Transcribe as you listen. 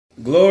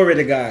Glory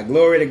to God.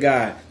 Glory to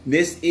God.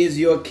 This is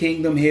your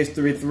Kingdom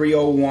History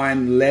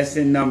 301,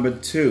 lesson number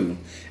 2.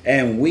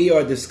 And we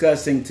are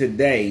discussing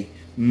today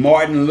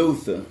Martin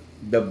Luther,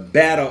 the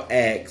battle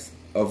axe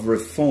of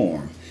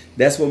reform.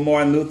 That's what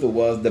Martin Luther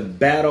was, the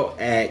battle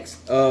axe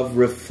of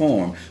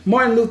reform.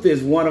 Martin Luther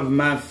is one of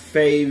my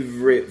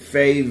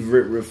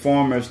favorite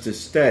reformers to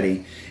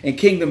study. In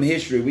Kingdom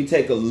History, we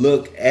take a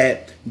look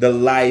at the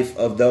life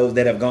of those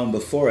that have gone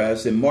before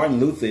us. And Martin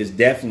Luther is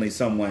definitely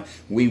someone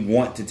we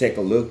want to take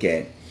a look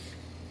at.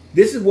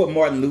 This is what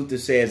Martin Luther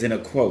says in a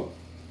quote.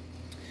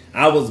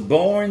 "I was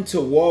born to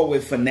war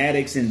with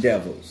fanatics and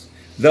devils.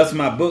 Thus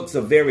my books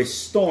are very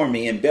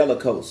stormy and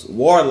bellicose,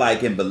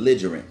 warlike and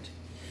belligerent.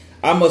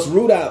 I must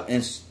root out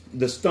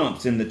the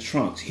stumps and the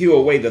trunks, hew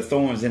away the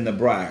thorns and the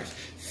briars,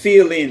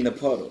 fill in the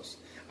puddles.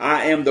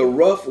 I am the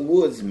rough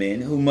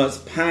woodsman who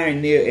must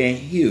pioneer and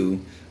hew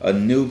a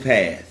new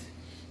path."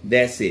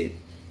 That's it.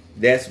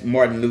 That's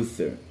Martin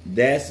Luther.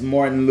 That's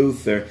Martin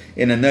Luther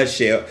in a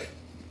nutshell.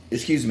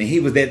 Excuse me. He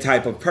was that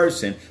type of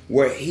person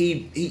where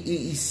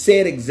he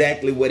said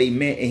exactly what he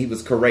meant, and he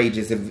was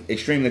courageous,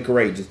 extremely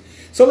courageous.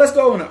 So let's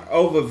go on an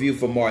overview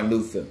for Martin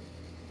Luther.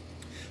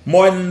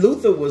 Martin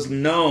Luther was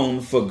known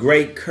for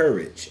great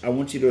courage. I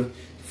want you to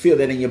fill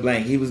that in your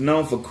blank. He was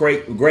known for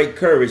great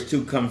courage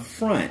to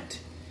confront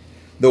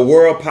the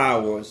world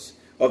powers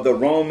of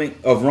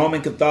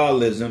Roman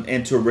Catholicism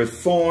and to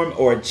reform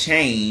or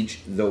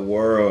change the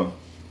world.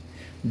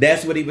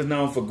 That's what he was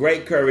known for,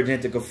 great courage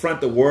and to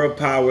confront the world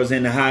powers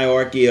in the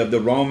hierarchy of the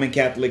Roman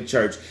Catholic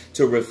Church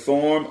to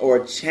reform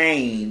or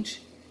change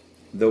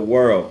the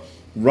world.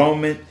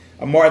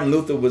 Martin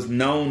Luther was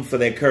known for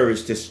that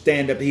courage to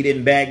stand up. He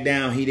didn't back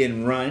down. He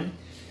didn't run.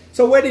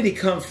 So where did he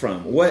come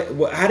from?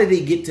 How did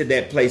he get to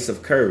that place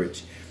of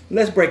courage?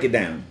 Let's break it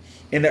down.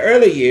 In the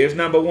early years,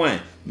 number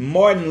one,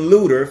 Martin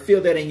Luther,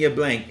 fill that in your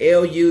blank,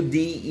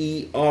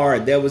 L-U-D-E-R.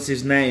 That was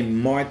his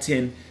name,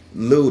 Martin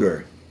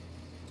Luther.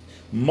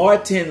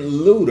 Martin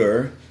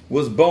Luther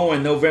was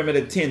born November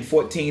the 10th,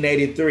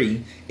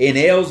 1483 in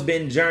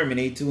Elsben,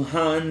 Germany to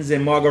Hans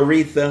and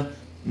Margaretha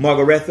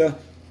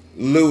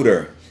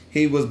Luther.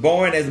 He was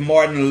born as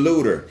Martin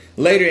Luther.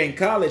 Later in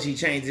college, he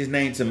changed his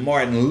name to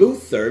Martin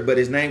Luther, but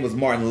his name was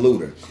Martin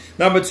Luther.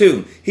 Number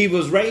two, he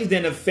was raised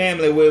in a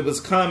family where it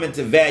was common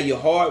to value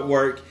hard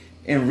work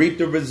and reap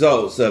the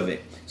results of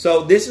it.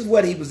 So this is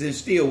what he was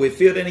instilled with.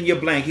 Fill it in your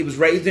blank. He was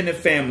raised in a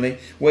family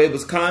where it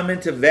was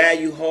common to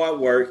value hard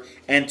work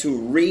and to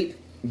reap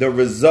the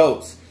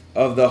results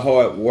of the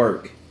hard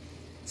work.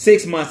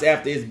 6 months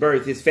after his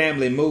birth, his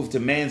family moved to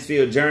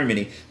Mansfield,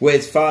 Germany, where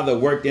his father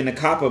worked in the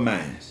copper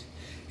mines.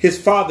 His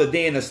father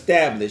then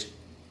established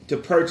to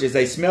purchase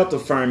a smelter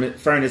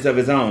furnace of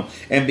his own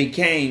and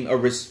became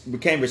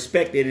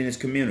respected in his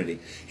community.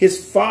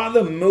 His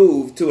father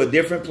moved to a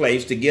different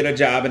place to get a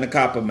job in the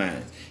copper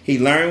mines. He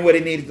learned what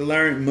he needed to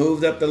learn,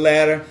 moved up the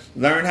ladder,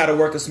 learned how to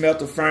work a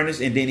smelter furnace,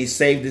 and then he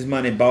saved his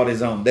money and bought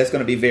his own. That's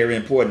going to be very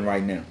important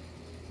right now.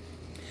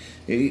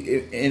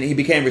 And he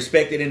became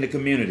respected in the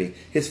community.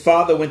 His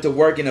father went to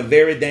work in a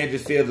very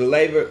dangerous field of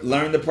labor,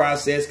 learned the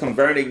process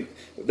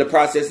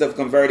of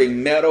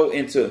converting metal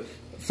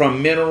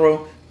from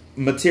mineral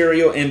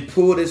material, and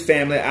pulled his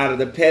family out of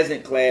the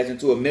peasant class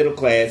into a middle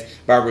class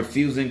by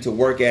refusing to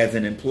work as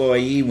an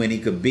employee when he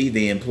could be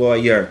the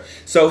employer.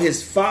 So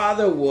his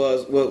father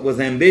was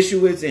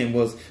ambitious and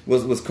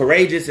was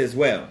courageous as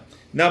well.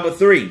 Number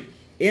three,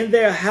 in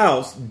their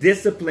house,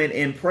 discipline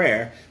and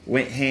prayer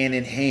went hand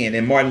in hand.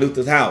 In Martin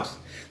Luther's house,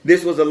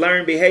 this was a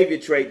learned behavior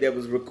trait that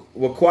was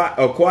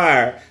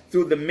acquired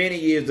through the many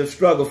years of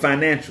struggle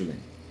financially.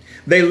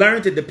 They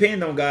learned to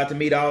depend on God to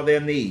meet all their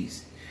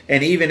needs.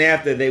 And even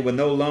after they were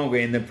no longer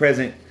in the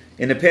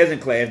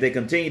peasant class, they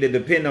continued to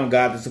depend on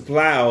God to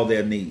supply all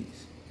their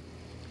needs.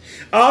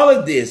 All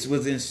of this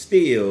was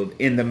instilled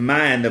in the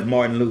mind of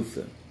Martin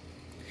Luther.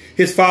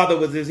 His father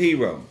was his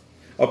hero,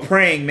 a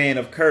praying man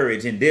of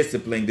courage and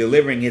discipline,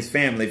 delivering his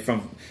family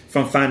from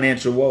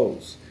financial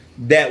woes.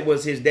 That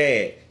was his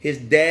dad. His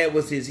dad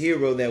was his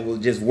hero that will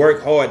just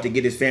work hard to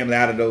get his family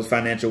out of those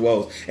financial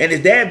woes. And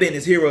his dad being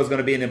his hero is going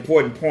to be an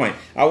important point.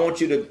 I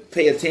want you to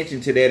pay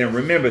attention to that and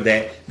remember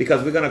that,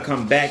 because we're going to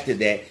come back to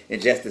that in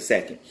just a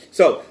second.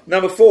 So,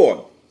 number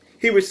four,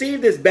 he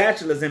received his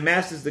bachelor's and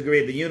master's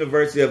degree at the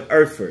University of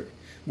Erfurt,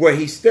 where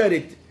he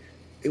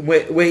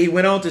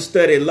went on to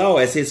study law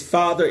as his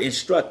father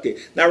instructed.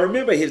 Now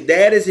remember, his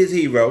dad is his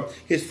hero.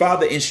 His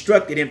father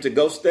instructed him to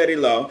go study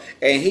law,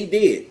 and he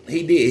did.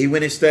 He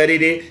went and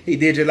studied it. He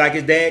did just like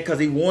his dad because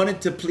he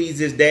wanted to please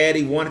his dad.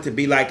 He wanted to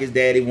be like his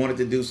dad. He wanted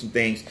to do some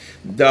things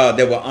that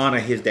will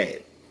honor his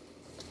dad.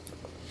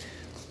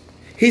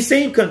 He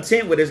seemed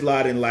content with his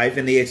lot in life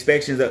and the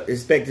expectations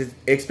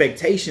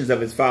of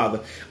his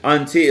father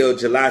until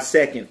July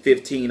 2nd,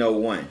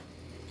 1501.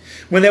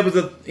 When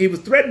he was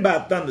threatened by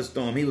a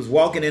thunderstorm. He was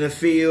walking in a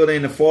field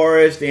in the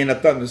forest and a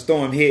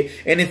thunderstorm hit.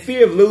 And in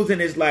fear of losing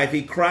his life,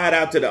 he cried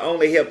out to the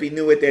only help he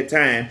knew at that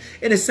time.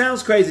 And it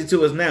sounds crazy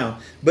to us now,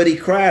 but he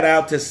cried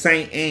out to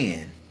Saint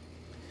Anne.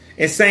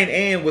 And Saint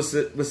Anne was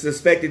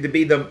suspected to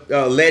be the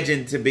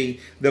legend to be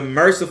the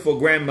merciful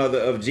grandmother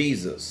of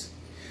Jesus.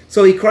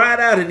 So he cried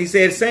out and he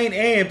said, Saint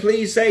Anne,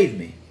 please save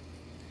me.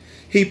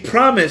 He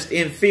promised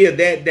in fear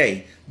that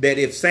day that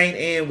if Saint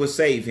Anne would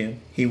save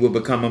him, he would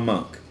become a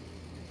monk.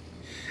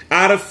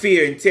 Out of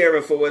fear and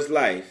terror for his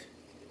life,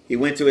 he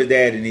went to his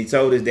dad and he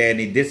told his dad, and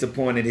he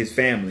disappointed his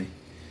family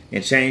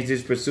and changed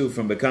his pursuit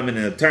from becoming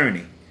an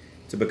attorney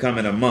to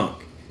becoming a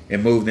monk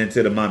and moved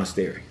into the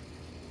monastery.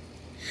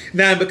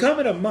 Now, in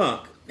becoming a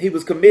monk, he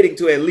was committing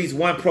to at least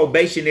one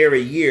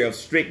probationary year of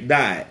strict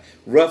diet,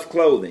 rough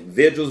clothing,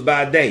 vigils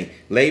by day,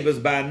 labors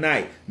by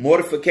night,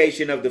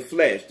 mortification of the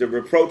flesh, the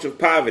reproach of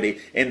poverty,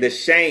 and the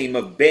shame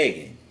of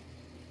begging.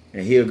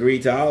 And he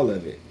agreed to all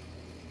of it.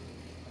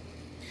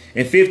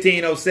 In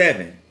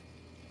 1507,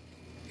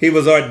 he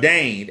was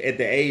ordained at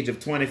the age of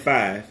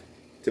 25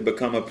 to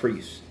become a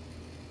priest.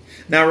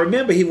 Now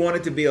remember, he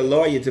wanted to be a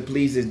lawyer to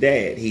please his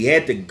dad. He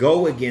had to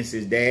go against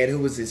his dad, who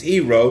was his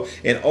hero,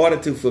 in order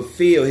to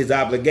fulfill his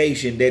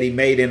obligation that he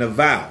made in a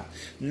vow.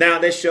 Now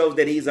that shows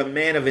that he's a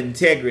man of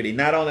integrity,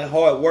 not only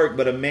hard work,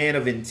 but a man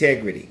of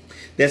integrity.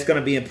 That's going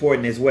to be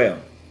important as well.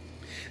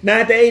 Now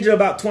at the age of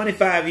about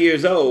 25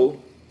 years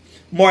old,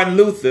 Martin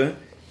Luther,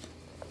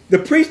 the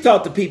priest,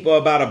 taught the people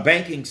about a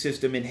banking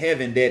system in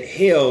heaven that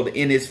held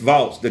in its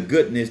vaults the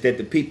goodness that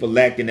the people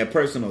lacked in their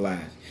personal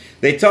lives.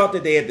 They taught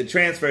that they had to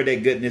transfer their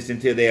goodness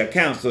into their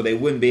accounts so they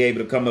wouldn't be able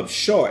to come up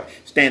short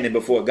standing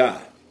before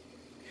God.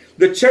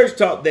 The church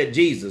taught that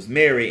Jesus,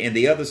 Mary, and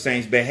the other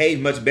saints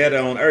behaved much better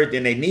on earth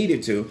than they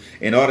needed to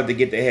in order to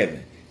get to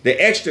heaven. The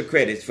extra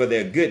credits for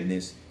their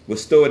goodness were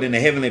stored in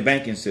the heavenly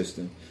banking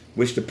system,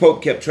 which the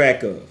Pope kept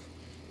track of.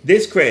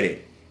 This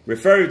credit,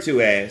 referred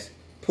to as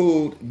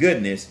pooled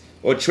goodness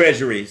or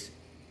treasuries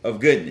of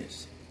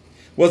goodness,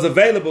 was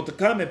available to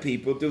common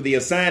people through the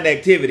assigned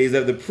activities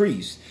of the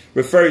priest,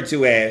 referred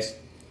to as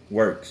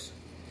works.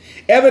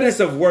 Evidence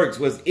of works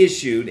was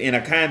issued in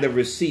a kind of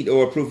receipt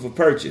or a proof of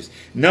purchase,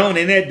 known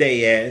in that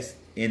day as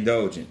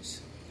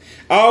indulgence.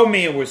 All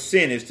men were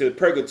sentenced to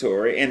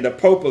purgatory, and the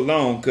Pope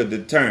alone could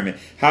determine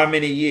how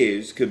many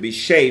years could be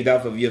shaved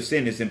off of your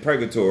sentence in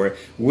purgatory,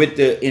 with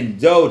the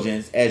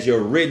indulgence as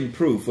your written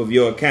proof of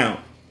your account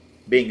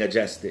being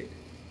adjusted.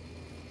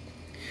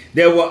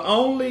 There were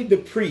only the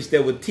priests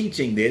that were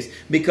teaching this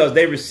because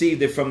they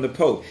received it from the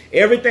Pope.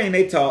 Everything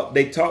they taught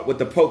what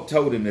the Pope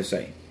told them to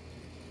say.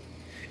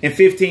 In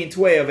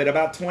 1512, at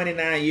about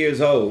 29 years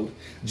old,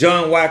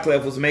 John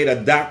Wycliffe was made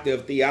a doctor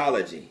of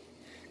theology,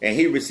 and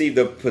he received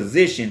a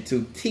position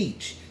to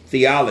teach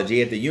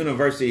theology at the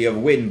University of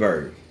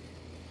Wittenberg.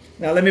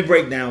 Now, let me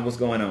break down what's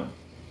going on.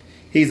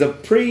 He's a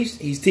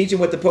priest. He's teaching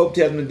what the Pope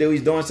tells him to do.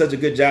 He's doing such a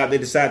good job, they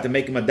decided to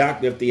make him a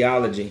doctor of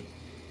theology.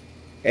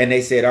 And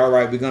they said, all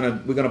right, we're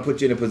gonna put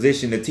you in a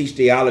position to teach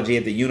theology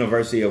at the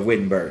University of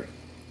Wittenberg.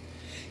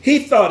 He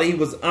thought he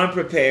was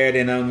unprepared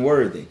and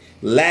unworthy,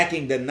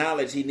 lacking the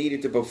knowledge he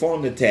needed to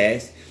perform the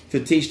task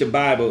to teach the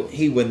Bible.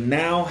 He would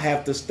now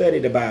have to study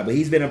the Bible.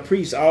 He's been a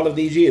priest all of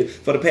these years.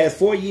 For the past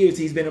 4 years,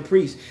 he's been a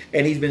priest,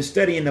 and he's been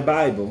studying the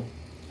Bible.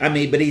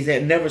 But he's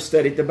had never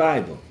studied the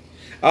Bible.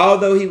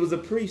 Although he was a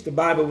priest, the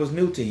Bible was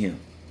new to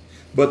him.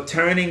 But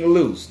turning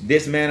loose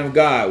this man of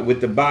God with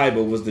the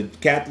Bible was the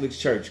Catholic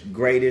Church's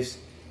greatest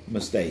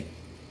mistake.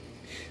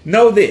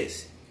 Know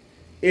this: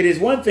 it is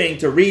one thing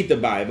to read the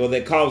Bible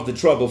that caused the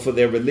trouble for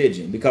their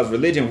religion, because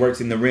religion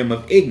works in the realm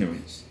of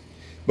ignorance,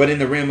 but in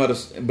the realm of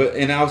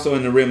also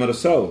in the realm of the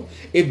soul.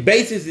 It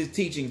bases its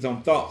teachings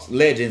on thoughts,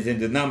 legends, and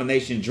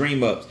denomination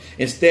dream-ups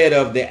instead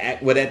of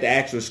what the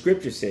actual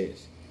scripture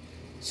says.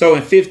 So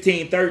in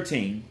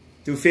 1513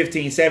 through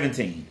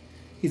 1517,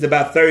 he's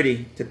about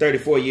 30 to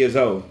 34 years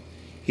old.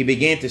 He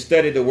began to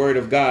study the Word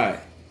of God,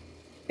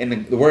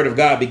 and the Word of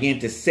God began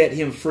to set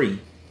him free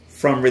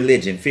from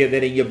religion. Fill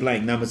that in your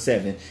blank, number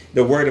 7.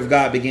 The Word of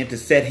God began to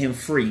set him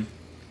free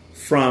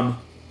from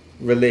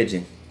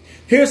religion.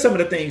 Here are some of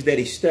the things that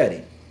he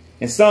studied.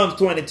 In Psalms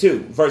 22,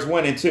 verse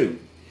 1 and 2.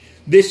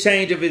 This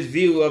change of his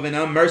view of an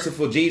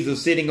unmerciful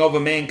Jesus sitting over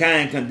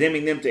mankind,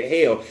 condemning them to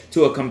hell,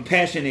 to a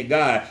compassionate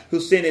God who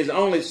sent his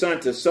only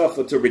son to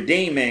suffer to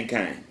redeem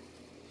mankind.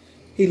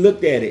 He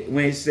looked at it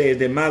when he says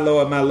that, my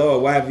Lord,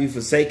 why have you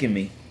forsaken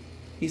me?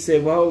 He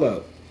said, well, hold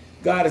up.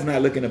 God is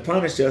not looking to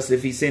punish us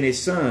if he sent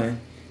his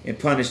son and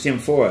punished him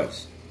for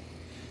us.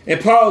 In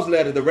Paul's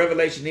letter, the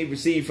revelation he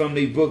received from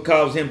the book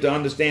caused him to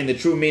understand the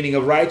true meaning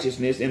of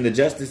righteousness and the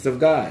justice of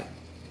God.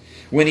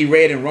 When he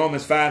read in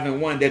Romans 5 and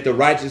 1 that the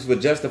righteous were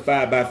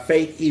justified by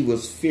faith, he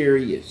was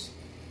furious.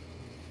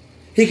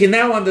 He can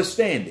now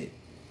understand it.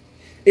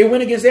 It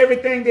went against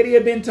everything that he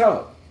had been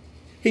taught.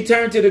 He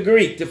turned to the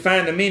Greek to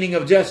find the meaning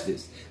of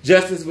justice.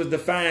 Justice was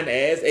defined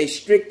as a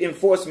strict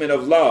enforcement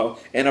of law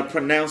and a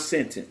pronounced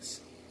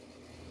sentence.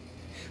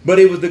 But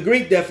it was the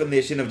Greek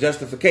definition of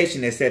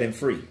justification that set him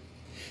free.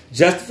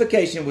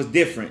 Justification was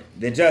different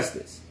than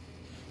justice.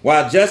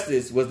 While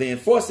justice was the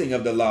enforcing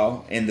of the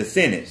law and the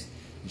sentence,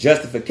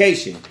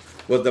 justification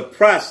was the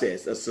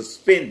process of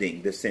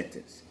suspending the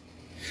sentence.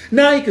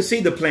 Now you can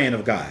see the plan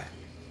of God.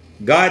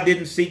 God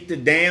didn't seek to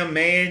damn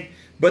man,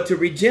 but to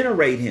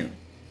regenerate him.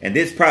 And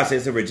this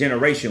process of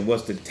regeneration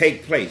was to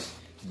take place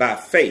by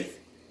faith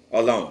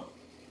alone.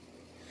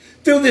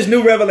 Through this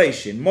new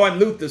revelation, Martin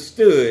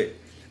Luther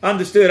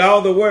understood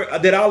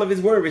that all of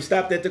his worries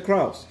stopped at the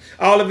cross.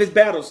 All of his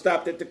battles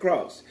stopped at the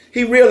cross.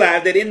 He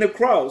realized that in the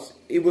cross,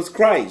 it was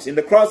Christ. In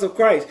the cross of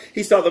Christ,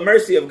 he saw the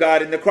mercy of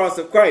God. In the cross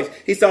of Christ,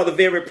 he saw the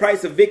very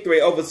price of victory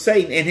over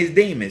Satan and his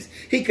demons.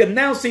 He could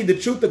now see the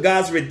truth of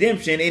God's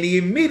redemption, and he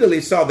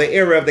immediately saw the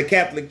error of the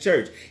Catholic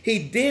Church. He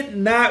did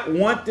not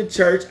want the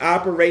church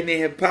operating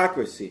in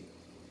hypocrisy.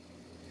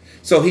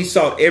 So he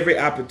sought every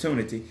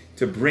opportunity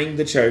to bring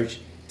the church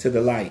to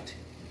the light.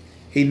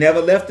 He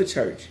never left the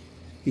church.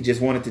 He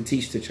just wanted to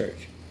teach the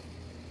church.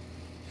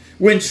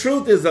 When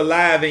truth is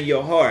alive in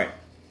your heart,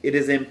 it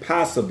is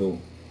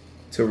impossible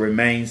to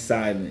remain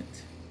silent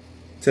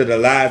to the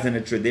lies and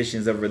the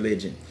traditions of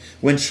religion.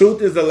 When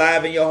truth is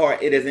alive in your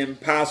heart, it is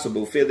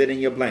impossible, fill it in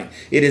your blank,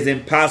 it is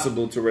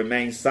impossible to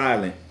remain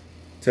silent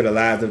to the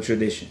lies of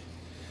tradition.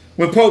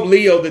 When Pope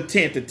Leo X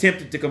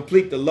attempted to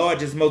complete the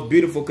largest, most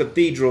beautiful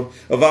cathedral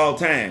of all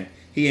time,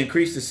 he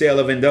increased the sale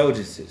of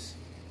indulgences.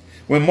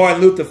 When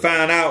Martin Luther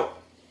found out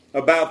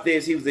about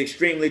this, he was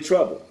extremely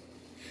troubled.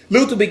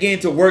 Luther began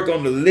to work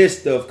on the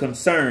list of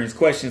concerns,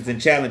 questions,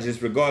 and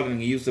challenges regarding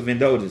the use of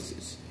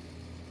indulgences.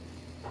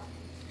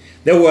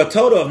 There were a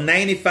total of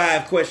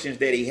 95 questions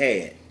that he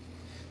had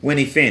when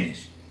he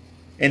finished.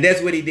 And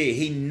that's what he did.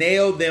 He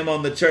nailed them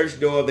on the church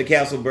door of the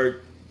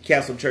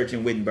Castle Church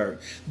in Wittenberg.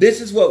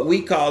 This is what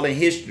we call in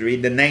history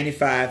the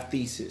 95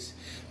 Theses.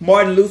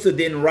 Martin Luther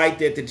didn't write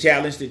that to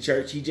challenge the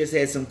church. He just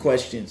had some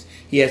questions.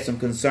 He had some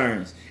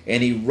concerns.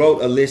 And he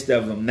wrote a list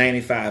of them,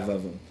 95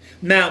 of them.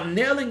 Now,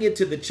 nailing it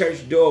to the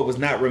church door was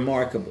not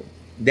remarkable.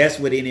 That's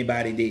what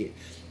anybody did.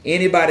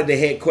 Anybody that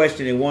had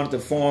questions and wanted to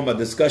form a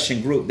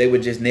discussion group, they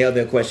would just nail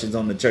their questions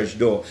on the church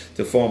door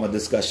to form a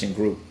discussion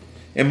group.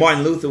 And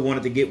Martin Luther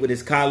wanted to get with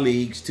his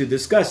colleagues to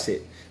discuss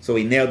it. So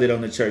he nailed it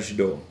on the church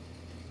door.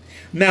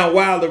 Now,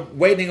 while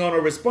waiting on a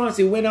response,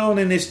 he went on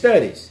in his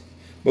studies.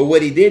 But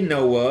what he didn't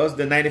know was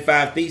the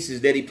 95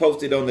 Theses that he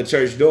posted on the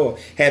church door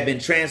had been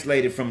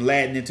translated from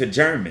Latin into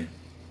German.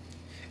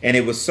 And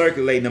it was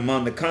circulating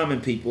among the common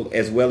people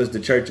as well as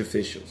the church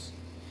officials.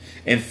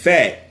 In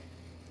fact,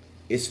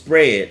 it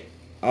spread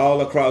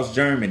all across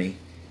Germany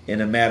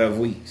in a matter of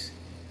weeks.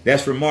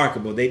 That's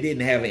remarkable. They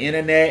didn't have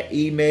internet,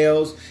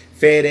 emails,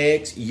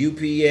 FedEx,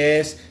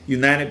 UPS,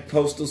 United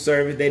Postal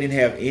Service. They didn't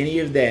have any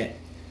of that.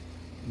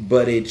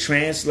 But it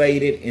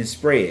translated and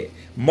spread.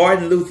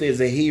 Martin Luther is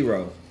a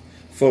hero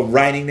for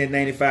writing the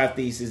 95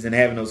 Theses and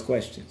having those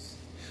questions.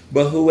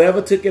 But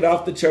whoever took it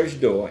off the church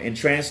door and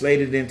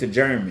translated it into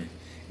German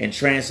and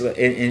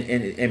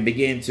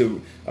began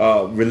to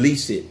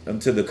release it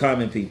unto the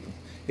common people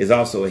is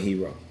also a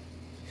hero.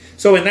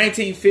 So in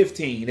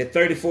 1915, at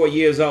 34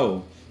 years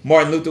old,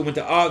 Martin Luther went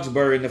to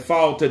Augsburg in the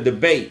fall to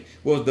debate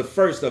what was the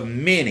first of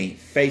many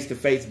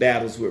face-to-face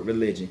battles with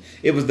religion.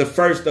 It was the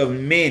first of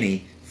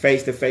many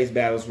face-to-face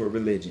battles with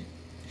religion.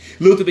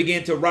 Luther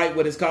began to write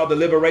what is called the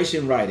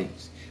Liberation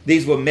Writings.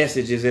 These were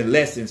messages and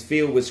lessons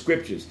filled with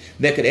scriptures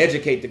that could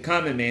educate the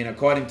common man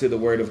according to the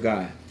word of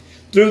God.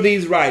 Through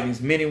these writings,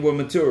 many were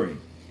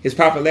maturing. His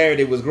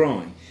popularity was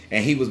growing,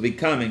 and he was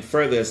becoming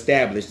further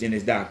established in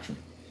his doctrine.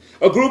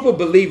 A group of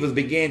believers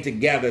began to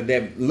gather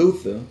that who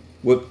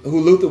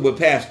Luther would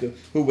pastor,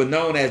 who were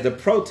known as the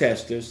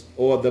Protesters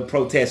or the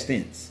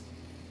Protestants.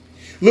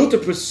 Luther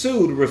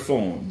pursued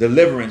reform,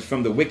 deliverance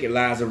from the wicked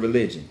lies of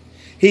religion.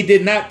 He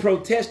did not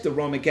protest the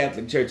Roman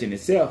Catholic Church in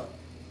itself.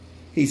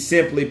 He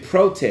simply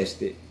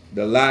protested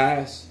the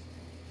lies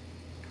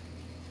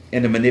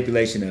and the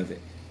manipulation of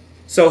it.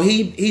 So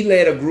he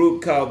led a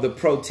group called the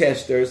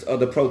Protesters or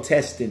the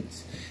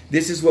Protestants.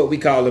 This is what we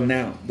call them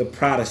now, the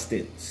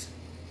Protestants.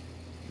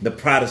 The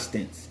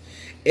Protestants.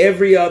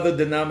 Every other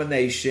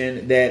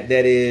denomination that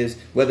is,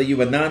 whether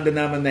you are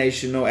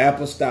non-denominational,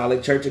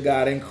 apostolic, Church of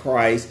God in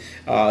Christ,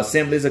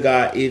 Assemblies of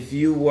God, if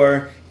you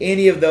were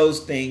any of those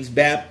things,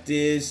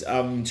 Baptist,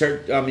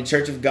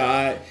 Church of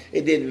God,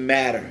 it didn't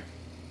matter.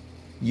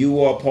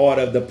 You are part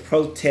of the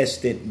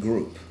Protestant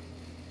group.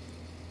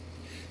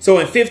 So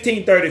in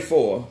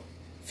 1534,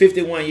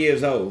 51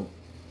 years old,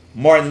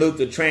 Martin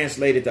Luther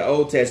translated the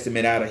Old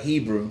Testament out of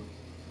Hebrew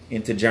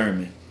into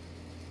German.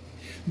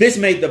 This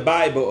made the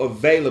Bible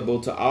available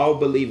to all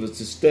believers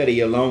to study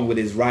along with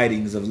his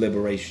writings of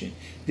liberation.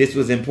 This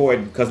was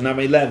important because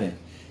number 11,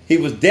 he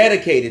was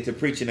dedicated to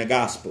preaching the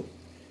gospel.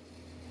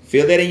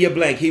 Fill that in your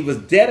blank. He was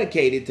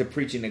dedicated to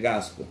preaching the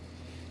gospel.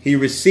 He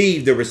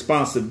received the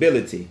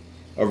responsibility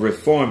of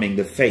reforming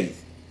the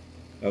faith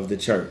of the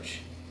church.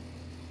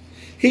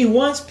 He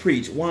once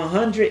preached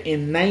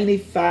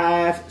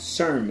 195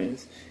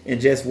 sermons in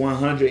just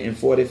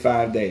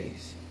 145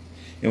 days.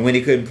 And when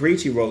he couldn't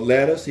preach, he wrote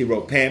letters, he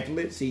wrote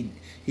pamphlets, he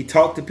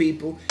talked to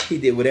people, he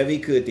did whatever he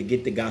could to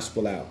get the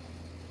gospel out.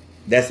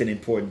 That's an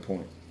important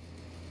point.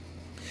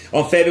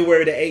 On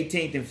February the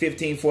 18th in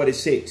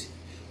 1546,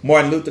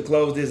 Martin Luther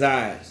closed his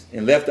eyes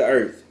and left the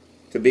earth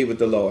to be with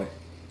the Lord.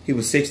 He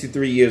was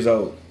 63 years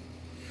old.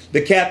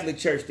 The Catholic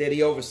Church that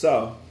he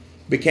oversaw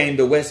became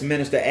the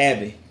Westminster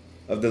Abbey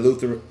of the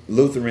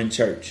Lutheran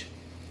Church.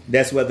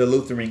 That's where the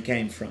Lutheran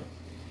came from.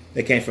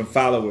 They came from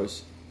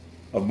followers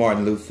of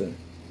Martin Luther.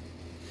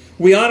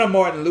 We honor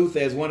Martin Luther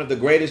as one of the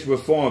greatest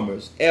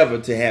reformers ever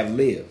to have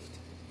lived.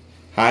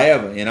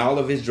 However, in all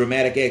of his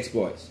dramatic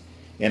exploits,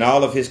 in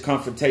all of his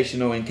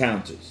confrontational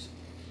encounters,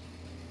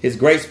 his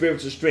great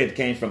spiritual strength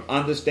came from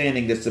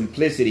understanding the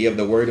simplicity of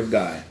the Word of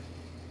God.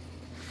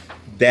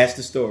 That's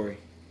the story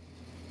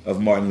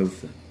of Martin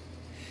Luther.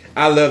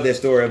 I love that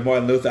story of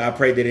Martin Luther. I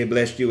pray that it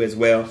blessed you as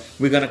well.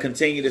 We're going to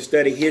continue to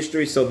study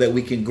history so that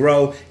we can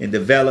grow and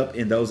develop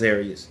in those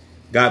areas.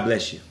 God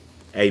bless you.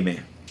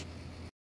 Amen.